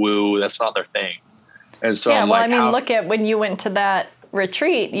 woo woo. That's not their thing. And so look at when you went to that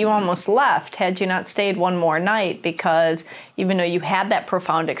retreat, you almost left had you not stayed one more night, because even though you had that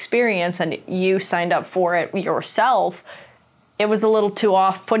profound experience and you signed up for it yourself, it was a little too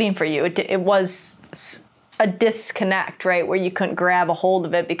off-putting for you. It was a disconnect, right, where you couldn't grab a hold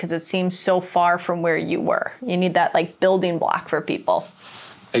of it because it seems so far from where you were. You need that building block for people.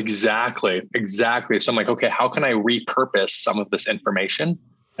 Exactly. So I'm like, okay, how can I repurpose some of this information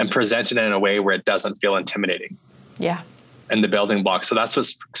and present it in a way where it doesn't feel intimidating? Yeah. And the building block. So that's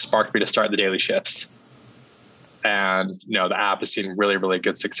what sparked me to start The Daily Shifts. And, the app has seen really, really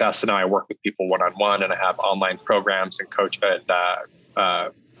good success. So now I work with people one-on-one and I have online programs and coach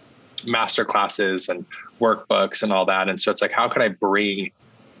and master classes and workbooks and all that. And so it's like, how can I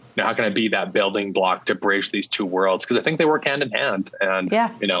how can I be that building block to bridge these two worlds? Because I think they work hand in hand. And,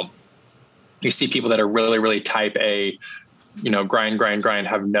 you see people that are really, really type A, grind,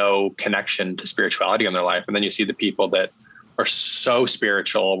 have no connection to spirituality in their life. And then you see the people that are so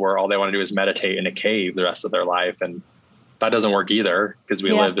spiritual where all they want to do is meditate in a cave the rest of their life. And that doesn't work either because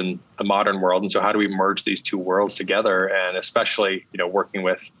we live in a modern world. And so how do we merge these two worlds together? And especially, working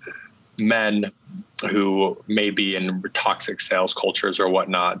with men who may be in toxic sales cultures or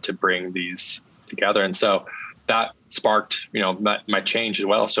whatnot to bring these together. And so that sparked, my change as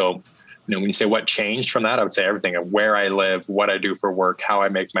well. So, when you say what changed from that, I would say everything: where I live, what I do for work, how I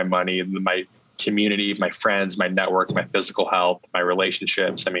make my money, my community, my friends, my network, my physical health, my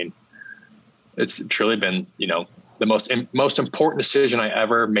relationships. It's truly been, the most important decision I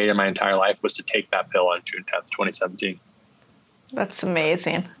ever made in my entire life was to take that pill on June 10th, 2017. That's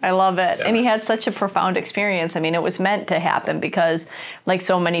amazing. I love it. Yeah. And he had such a profound experience. It was meant to happen because, like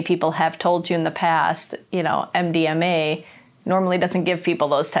so many people have told you in the past, MDMA normally doesn't give people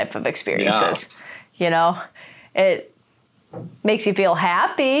those type of experiences. It makes you feel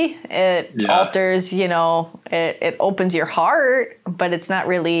happy. It alters, it opens your heart, but it's not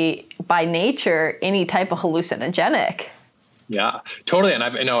really by nature any type of hallucinogenic. Yeah, totally. And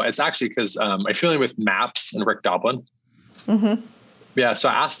it's actually because I'm familiar with MAPS and Rick Doblin. Mm-hmm. Yeah. So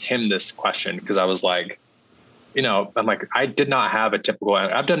I asked him this question because I was like, I'm like, I did not have a typical,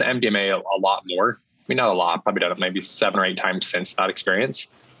 I've done MDMA a lot more. Not a lot, probably done it maybe 7 or 8 times since that experience.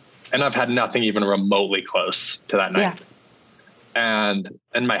 And I've had nothing even remotely close to that night. Yeah. And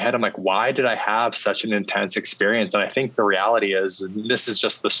in my head, I'm like, why did I have such an intense experience? And I think the reality is, and this is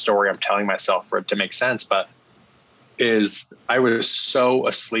just the story I'm telling myself for it to make sense, but is I was so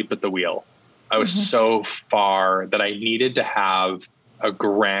asleep at the wheel. I was so far that I needed to have a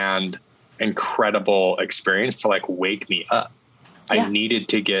grand, incredible experience to wake me up. I needed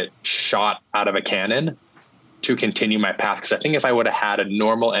to get shot out of a cannon to continue my path. Because I think if I would have had a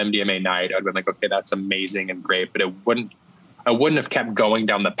normal MDMA night, I'd been like, okay, that's amazing and great, but I wouldn't have kept going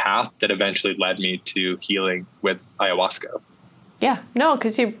down the path that eventually led me to healing with ayahuasca. Yeah, no,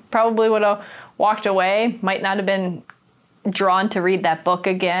 because you probably would have walked away, might not have been drawn to read that book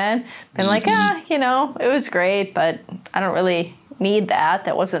again. Been like, it was great, but I don't really need that.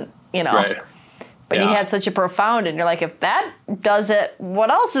 That wasn't, Right. But you had such a profound, and you're like, if that does it,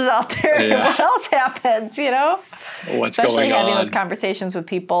 what else is out there? Yeah. What else happens, What's Especially going having on? those conversations with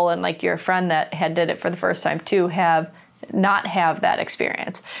people, and like your friend that did it for the first time too, not have that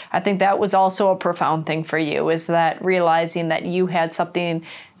experience. I think that was also a profound thing for you, is that realizing that you had something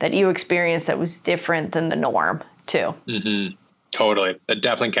that you experienced that was different than the norm too. Mm-hmm. Totally. It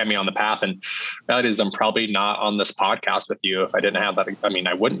definitely kept me on the path. And reality is I'm probably not on this podcast with you if I didn't have that. I mean,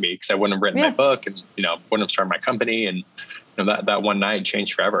 I wouldn't be, because I wouldn't have written my book and, wouldn't have started my company. And that one night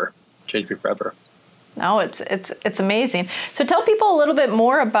changed me forever. No, it's amazing. So tell people a little bit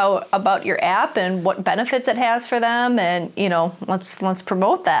more about your app and what benefits it has for them. And, let's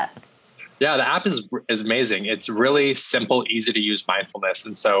promote that. Yeah, the app is amazing. It's really simple, easy to use mindfulness.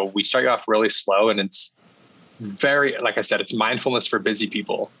 And so we start you off really slow, and it's very, like I said, it's mindfulness for busy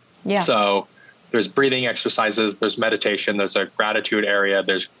people. Yeah. So there's breathing exercises, there's meditation, there's a gratitude area,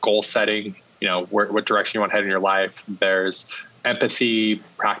 there's goal setting, what direction you want to head in your life. There's empathy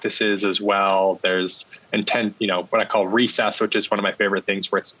practices as well. There's intent, what I call recess, which is one of my favorite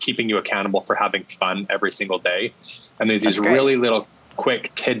things, where it's keeping you accountable for having fun every single day. And there's these really little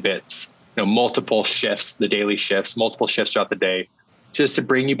quick tidbits, multiple shifts, the daily shifts, multiple shifts throughout the day, just to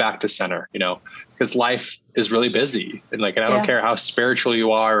bring you back to center, because life is really busy. And I don't care how spiritual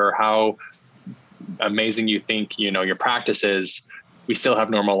you are or how amazing you think, your practice is, we still have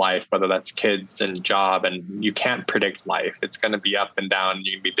normal life, whether that's kids and job, and you can't predict life. It's going to be up and down.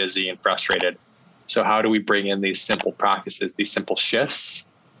 You can be busy and frustrated. So how do we bring in these simple practices, these simple shifts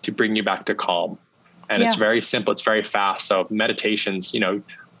to bring you back to calm? And it's very simple. It's very fast. So meditations,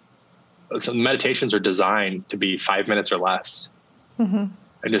 meditations are designed to be 5 minutes or less. Mm-hmm.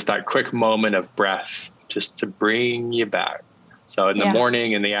 And just that quick moment of breath, just to bring you back. So in the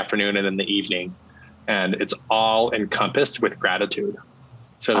morning, in the afternoon, and in the evening, and it's all encompassed with gratitude.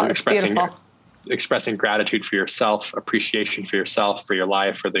 So expressing gratitude for yourself, appreciation for yourself, for your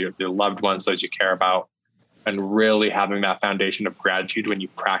life, for your loved ones, those you care about, and really having that foundation of gratitude when you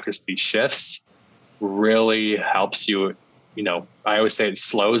practice these shifts really helps you. I always say it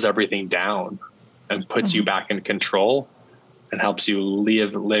slows everything down and puts you back in control, and helps you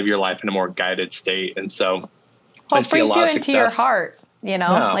live your life in a more guided state. And so I see a lot of success. It brings you into your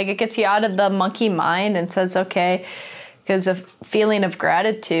heart, like it gets you out of the monkey mind and says, okay, because a feeling of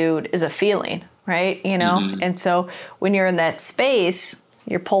gratitude is a feeling, right? Mm-hmm. And so when you're in that space,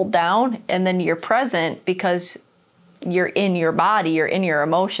 you're pulled down, and then you're present because you're in your body, you're in your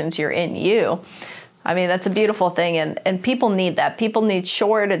emotions, you're in you. I mean, that's a beautiful thing. And people need that. People need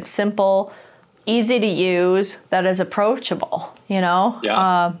short and simple, easy to use, that is approachable,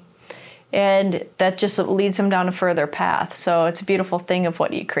 Yeah. And that just leads them down a further path. So it's a beautiful thing of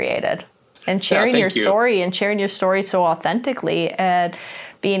what you created, and sharing your story so authentically, and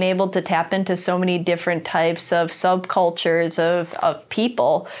being able to tap into so many different types of subcultures of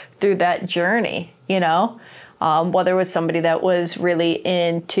people through that journey, whether it was somebody that was really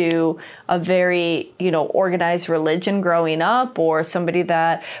into a very, organized religion growing up, or somebody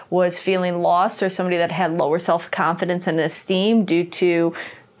that was feeling lost, or somebody that had lower self-confidence and esteem due to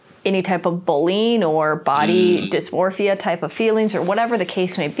any type of bullying or body dysmorphia type of feelings, or whatever the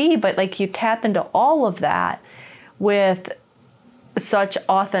case may be. But you tap into all of that with such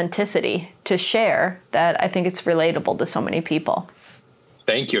authenticity to share that I think it's relatable to so many people.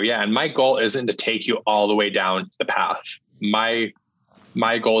 Thank you. Yeah. And my goal isn't to take you all the way down the path. My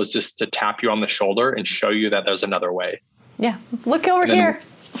goal is just to tap you on the shoulder and show you that there's another way. Yeah. Look over here.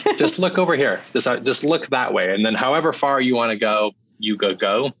 Just look over here. Just look that way. And then however far you want to go, you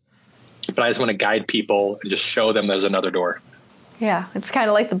go. But I just want to guide people and just show them there's another door. Yeah. It's kind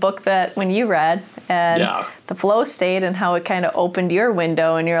of like the book that when you read, and the flow state, and how it kind of opened your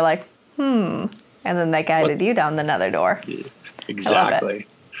window, and you're like, and then that guided you down another door. Exactly.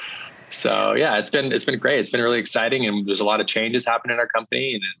 So yeah, it's been great. It's been really exciting, and there's a lot of changes happening in our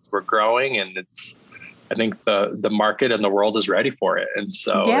company, and we're growing, and I think the market and the world is ready for it. And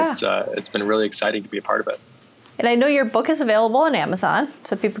so it's been really exciting to be a part of it. And I know your book is available on Amazon,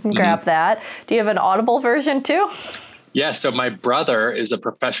 so people can grab that. Do you have an Audible version too? Yeah. So my brother is a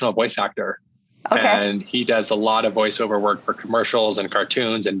professional voice actor. Okay. And he does a lot of voiceover work for commercials and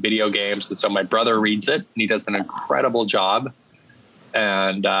cartoons and video games. And so my brother reads it, and he does an incredible job.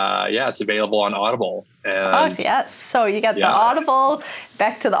 And it's available on Audible. And, yes. So you got the Audible,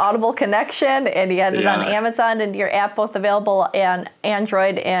 back to the Audible connection, and you got it on Amazon, and your app both available on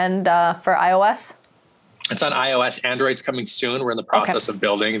Android and for iOS? It's on iOS. Android's coming soon. We're in the process of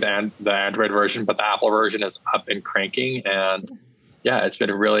building the Android version, but the Apple version is up and cranking. And yeah, it's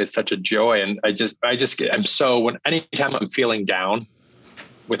been really such a joy. And anytime I'm feeling down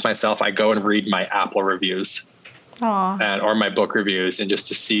with myself, I go and read my Apple reviews or my book reviews, and just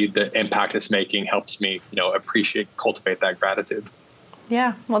to see the impact it's making helps me, cultivate that gratitude.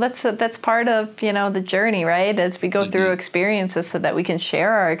 Yeah, well, that's part of, the journey, right? As we go through experiences so that we can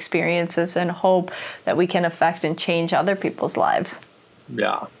share our experiences and hope that we can affect and change other people's lives.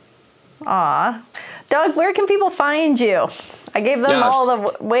 Yeah. Aw. Doug, where can people find you? I gave them all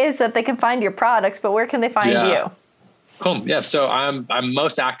the ways that they can find your products, but where can they find you? Cool. Yeah. So I'm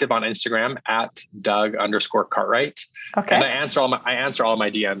most active on Instagram at Doug_Cartwright. Okay. And I answer all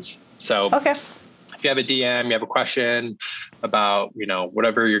my DMs. So if you have a DM, you have a question about,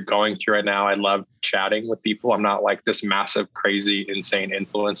 whatever you're going through right now, I love chatting with people. I'm not like this massive, crazy, insane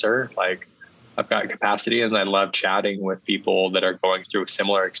influencer. Like, I've got capacity, and I love chatting with people that are going through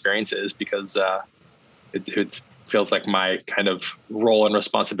similar experiences, because it feels like my kind of role and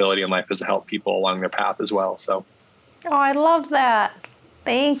responsibility in life is to help people along their path as well. So. Oh, I love that.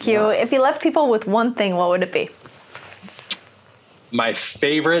 Thank you. Yeah. If you left people with one thing, what would it be? My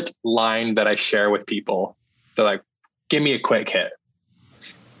favorite line that I share with people, they're like, give me a quick hit.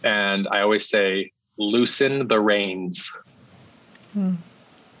 And I always say, loosen the reins.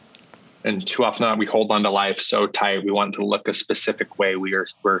 And too often we hold on to life so tight. We want it to look a specific way. We're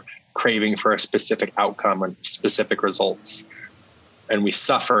craving for a specific outcome and specific results. And we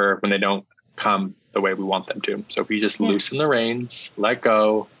suffer when they don't come the way we want them to. So if you just loosen the reins, let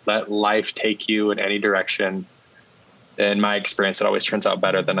go, let life take you in any direction, in my experience, it always turns out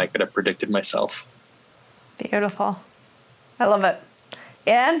better than I could have predicted myself. Beautiful. I love it.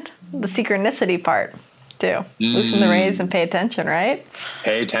 And the synchronicity part too. Loosen the reins and pay attention, right?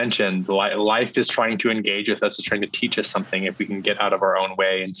 Pay attention. Life is trying to engage with us. It's trying to teach us something. If we can get out of our own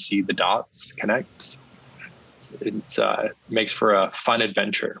way and see the dots connect, it makes for a fun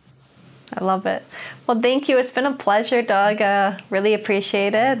adventure. I love it. Well, thank you. It's been a pleasure, Doug. Really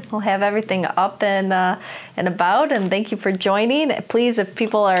appreciate it. We'll have everything up and about. And thank you for joining. Please, if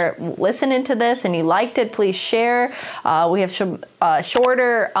people are listening to this and you liked it, please share. We have some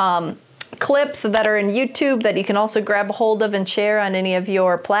shorter clips that are in YouTube that you can also grab a hold of and share on any of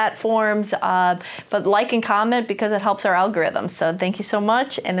your platforms. But like and comment, because it helps our algorithm. So thank you so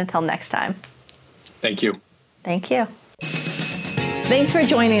much. And until next time. Thank you. Thank you. Thanks for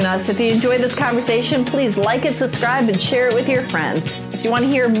joining us. If you enjoyed this conversation, please like it, subscribe, and share it with your friends. If you want to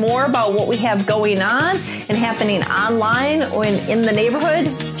hear more about what we have going on and happening online or in the neighborhood,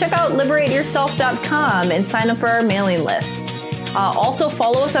 check out liberateyourself.com and sign up for our mailing list. Also,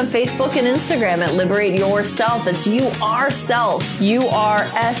 follow us on Facebook and Instagram at Liberate Yourself. It's YouRSelf,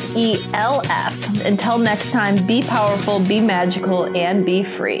 URSELF. Until next time, be powerful, be magical, and be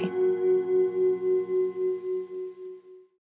free.